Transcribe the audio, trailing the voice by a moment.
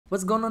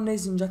What's going on,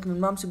 ladies and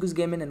gentlemen? Mamsugus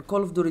Gaming, and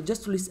Call of Duty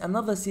just released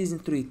another Season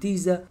 3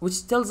 teaser,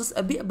 which tells us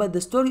a bit about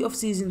the story of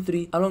Season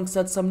 3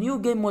 alongside some new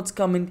game modes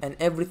coming, and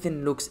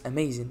everything looks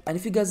amazing. And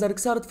if you guys are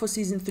excited for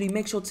Season 3,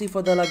 make sure to see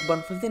for the like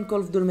button. For the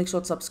Call of Duty, make sure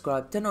to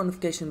subscribe, turn on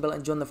notification bell,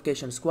 and join the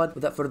notification squad.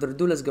 Without further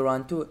ado, let's go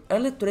on to it.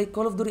 Earlier today,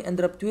 Call of Duty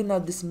ended up tweeting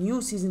out this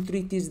new Season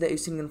 3 teaser that you're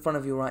seeing in front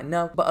of you right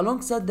now. But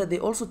alongside that, they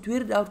also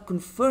tweeted out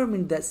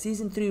confirming that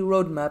Season 3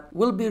 roadmap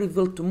will be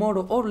revealed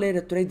tomorrow or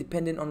later today,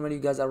 depending on when you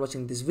guys are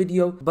watching this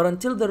video. But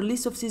until the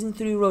release of Season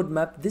 3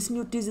 roadmap, this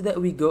new teaser that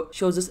we got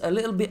shows us a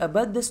little bit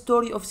about the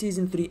story of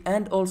Season 3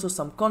 and also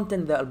some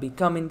content that will be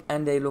coming,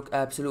 and they look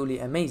absolutely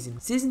amazing.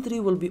 Season 3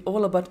 will be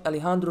all about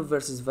Alejandro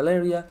versus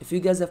Valeria. If you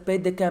guys have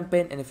played the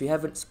campaign, and if you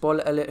haven't,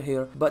 spoiler alert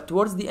here, but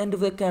towards the end of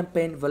the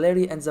campaign,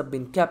 Valeria ends up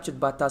being captured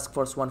by Task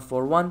Force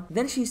 141.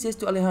 Then she says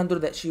to Alejandro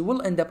that she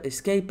will end up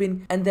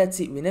escaping, and that's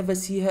it. We never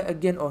see her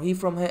again or hear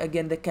from her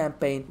again the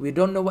campaign. We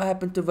don't know what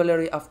happened to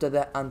Valeria after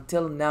that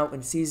until now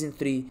in Season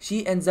 3.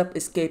 She ends up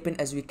escaping,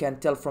 as we can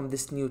tell from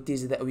this new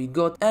teaser that we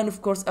got, and of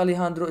course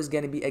Alejandro is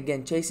gonna be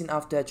again chasing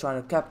after her,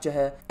 trying to capture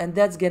her, and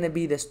that's gonna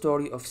be the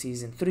story of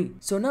Season 3.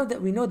 So now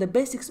that we know the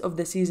basics of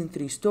the Season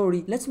 3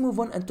 story, let's move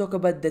on and talk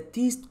about the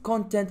teased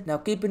content. Now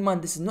keep in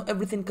mind, this is not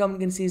everything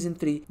coming in Season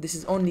 3, this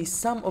is only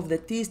some of the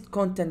teased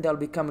content that will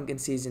be coming in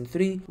Season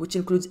 3, which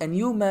includes a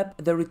new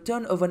map, the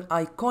return of an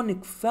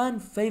iconic fan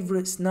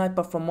favorite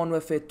sniper from Modern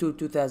Warfare 2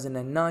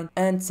 2009,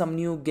 and some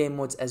new game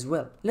modes as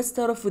well. Let's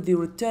start off with the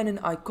returning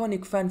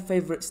iconic fan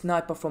favorite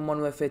sniper from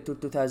Modern Warfare 2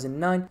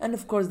 2009, and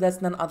of course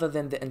that's none other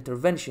than the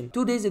Intervention.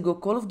 2 days ago,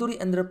 Call of Duty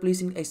ended up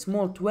releasing a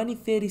small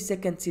 20-30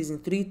 second Season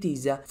 3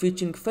 teaser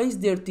featuring Face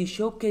Dirty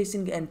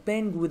showcasing and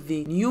playing with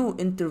the new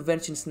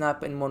Intervention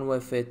sniper in Modern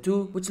Warfare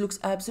 2, which looks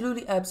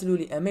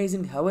absolutely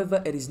amazing.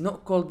 However, it is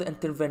not called the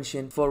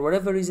Intervention for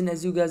whatever reason.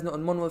 As you guys know,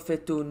 in Modern Warfare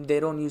 2 they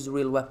don't use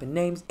real weapon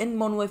names. In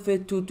Modern Warfare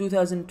 2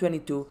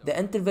 2022, the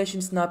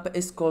Intervention sniper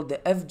is called the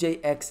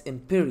FJX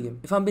Imperium.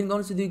 If I'm being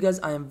honest with you guys,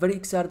 I am very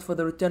excited for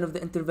the return of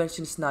the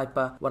Intervention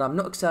sniper. What I'm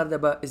not excited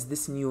about is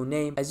this new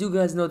name. As you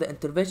guys know, the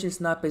Intervention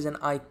sniper is an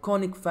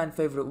iconic fan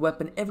favorite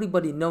weapon.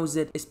 Everybody knows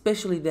it,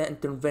 especially the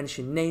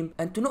Intervention name,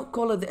 and to not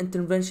call it the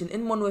Intervention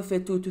in Modern Warfare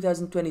 2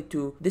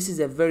 2022, this is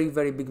a very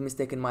big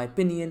mistake in my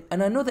opinion.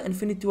 And I know that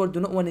Infinity Ward do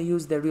not want to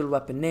use their real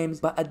weapon names,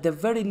 but at the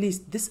very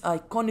least, this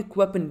iconic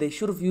weapon, they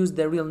should have used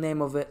the real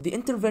name of it. The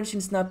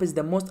Intervention sniper is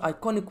the most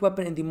iconic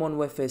weapon in the Modern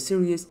Warfare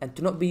series, and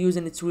to not be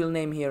using its real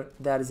name here,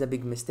 that is a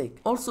big mistake.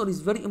 Also, it is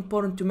very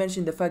important to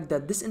mention the fact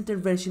that this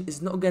Intervention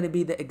is not going to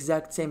be the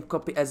exact same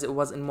copy as it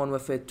was in Modern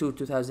Warfare 2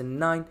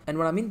 2009, and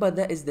what I mean by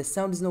that is the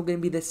sound is not going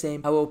to be the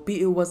same. How OP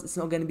it was, it's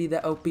not going to be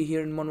that OP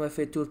here in Modern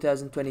Warfare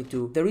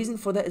 2022. The reason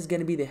for that is going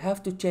to be they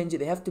have to change it,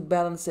 they have to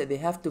balance it, they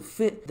have to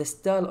fit the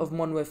style of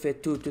Modern Warfare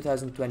 2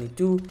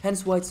 2022,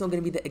 hence why it's not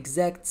going to be the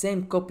exact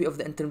same copy of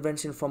the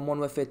Intervention from Modern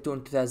Warfare 2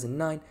 in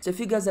 2009. So if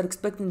you guys are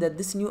expecting that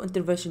this new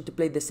Intervention to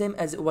play the same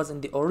as it was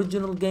in the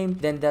original game,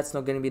 then that's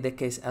not going to be the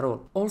case at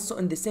all. Also,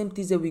 in the same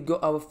teaser we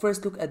got our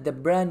first look at the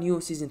brand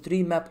new Season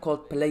 3 map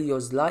called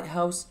Palayo's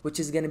Lighthouse, which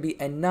is going to be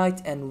a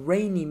night and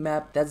rainy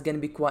map. That's going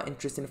to be quite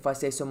interesting if I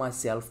say so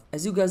myself.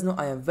 As you guys know,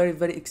 I am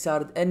very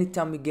excited.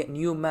 Anytime we get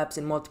new maps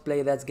in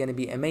multiplayer, that's going to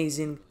be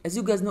amazing. As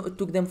you guys know, it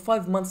took them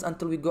 5 months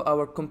until we got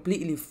our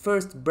completely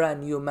first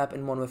brand new map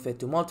in Modern Warfare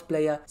 2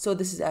 multiplayer, so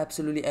this is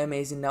absolutely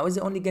amazing. Now, is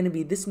it only going to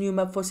be this new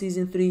map for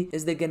Season 3?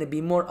 Is there going to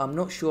be more? I'm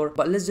not sure,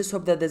 but let's just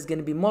hope that there's going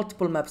to be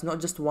multiple maps, not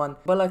just one.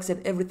 But like I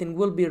said, everything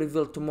will be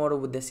revealed tomorrow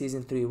with the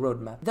Season 3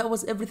 roadmap. That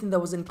was everything that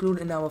was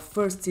included in our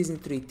first Season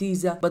 3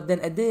 teaser, but then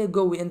a day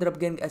ago we ended up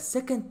getting a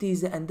second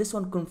teaser, and this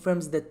one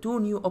confirms the 2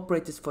 new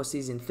operators for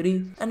Season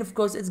 3, and of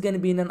course it's going to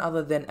be none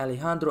other than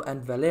Alejandro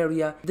and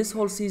Valeria. This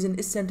whole season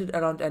is centered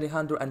around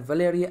Alejandro and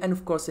Valeria, and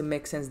of course it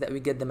makes sense that we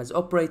get them as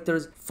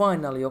operators.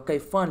 Finally, okay,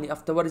 finally,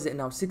 after what is it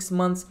now, 6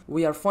 months,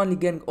 we are finally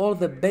getting all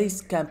the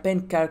base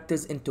campaign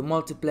characters into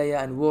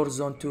multiplayer and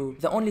Warzone 2.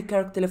 The only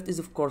character left is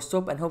of course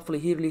Soap, and hopefully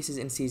he releases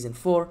in Season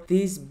 4.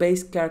 These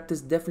base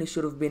characters definitely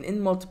should have been in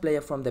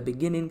multiplayer from the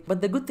beginning,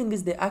 but the good thing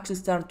is they're actually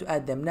starting to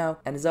add them now,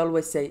 and as I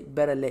always say,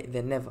 better late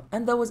than never.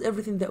 And that was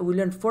everything that we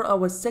learned for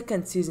our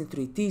second Season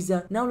 3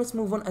 teaser. Now let's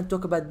move on and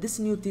talk about this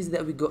new teaser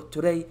that we got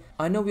today.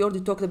 I know we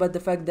already talked about the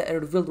fact that it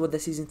revealed what the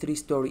Season 3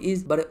 story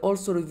is, but it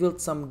also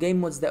revealed some game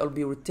modes that will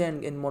be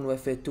returning in Modern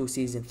Warfare 2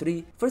 Season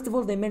 3. First of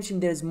all, they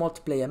mentioned there is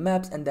multiplayer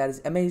maps, and that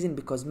is amazing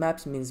because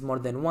maps means more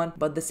than one,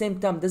 but at the same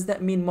time, does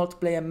that mean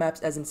multiplayer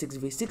maps as in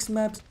 6v6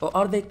 maps, or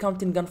are they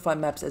counting gunfight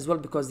maps as well?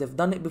 Because they've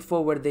done it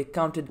before where they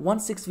counted one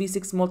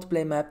 6v6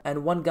 multiplayer map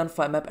and one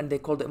gunfight map, and they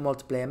called it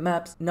multiplayer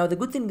maps. Now the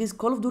good thing is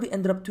Call of Duty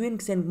ended up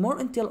tweeting saying more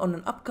intel on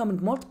an upcoming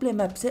multiplayer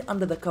map set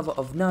under the cover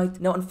of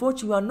night. Now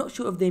unfortunately we are not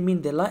sure if they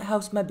mean the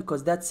Lighthouse map,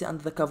 because that's set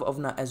under the cover of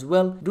night as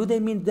well. Do they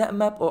mean that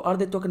map, or are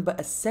they talking about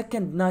a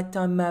second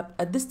nighttime map?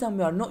 At this time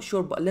we are not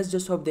sure, but let's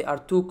just hope they are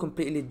 2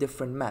 completely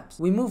different maps.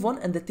 We move on,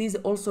 and the teaser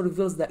also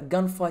reveals that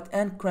Gunfight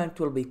and Cranked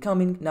will be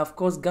coming. Now of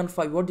course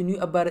Gunfight, we already knew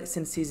about it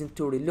since Season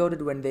 2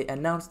 Reloaded when they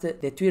announced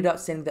it. They tweeted out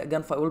saying that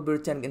Gunfight will be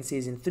returning in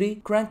Season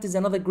 3. Cranked is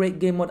another great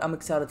game mode, I'm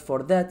excited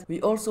for that.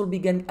 We also will be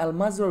getting Al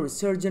Mazrah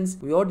Resurgence,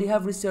 Resurgence. We already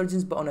have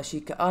Resurgence but on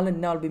Ashika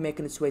Island. Now it'll be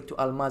making its way to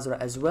Al Mazrah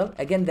as well.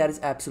 Again, that is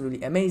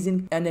absolutely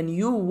amazing. And a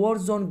new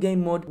Warzone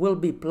game mode will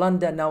be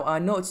Plunder. Now I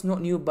know it's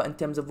not new, but in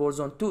terms of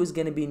Warzone 2 is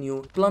gonna be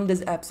new. Plunder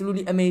is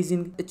absolutely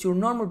amazing. It's your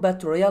normal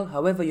battle royale,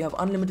 however you have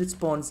unlimited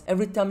spawns.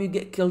 Every time you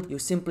get killed you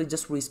simply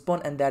just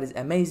respawn, and that is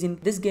amazing.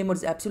 This game mode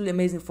is absolutely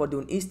amazing for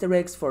doing Easter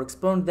eggs, for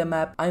exploring the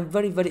map. I'm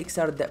very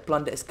excited that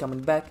Plunder is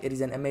coming back. It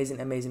is an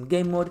amazing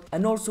game mode.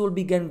 And also we'll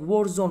be getting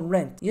Warzone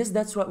Ranked. Yes,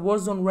 that's right,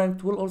 Warzone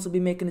Ranked will also be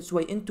making its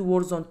way into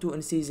Warzone 2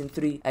 in season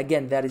 3.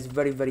 Again, that is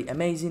very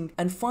amazing.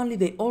 And finally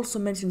they also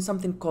mentioned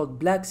something called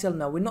Black Cell.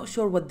 Now we're not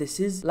sure what this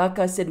is. Like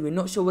I said, we're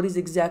not sure what it is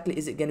exactly.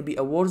 Is it gonna be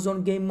a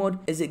Warzone game mode?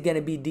 Is it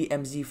gonna be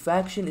DMZ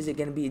faction? Is it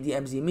gonna be a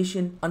DMZ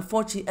mission?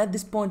 Unfortunately at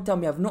this point in time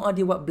we have no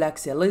idea what Black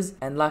Cell is,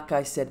 and like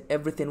I said,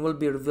 everything will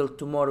be revealed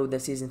tomorrow with the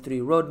season 3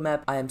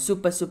 roadmap. I am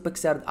super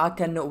excited. I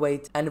cannot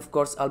wait, and of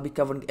course I'll be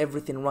covering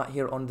everything right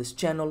here on this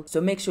channel,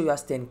 so make sure you are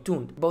staying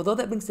tuned. But with all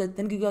that being said,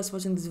 thank you guys for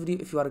watching this video.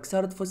 If you are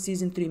excited for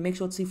season 3, make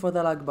sure to see for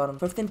the like button.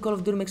 For everything Call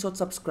of Duty, make sure to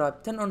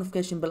subscribe, turn on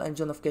notification bell and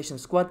join notification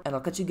squad, and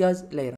I'll catch you guys later.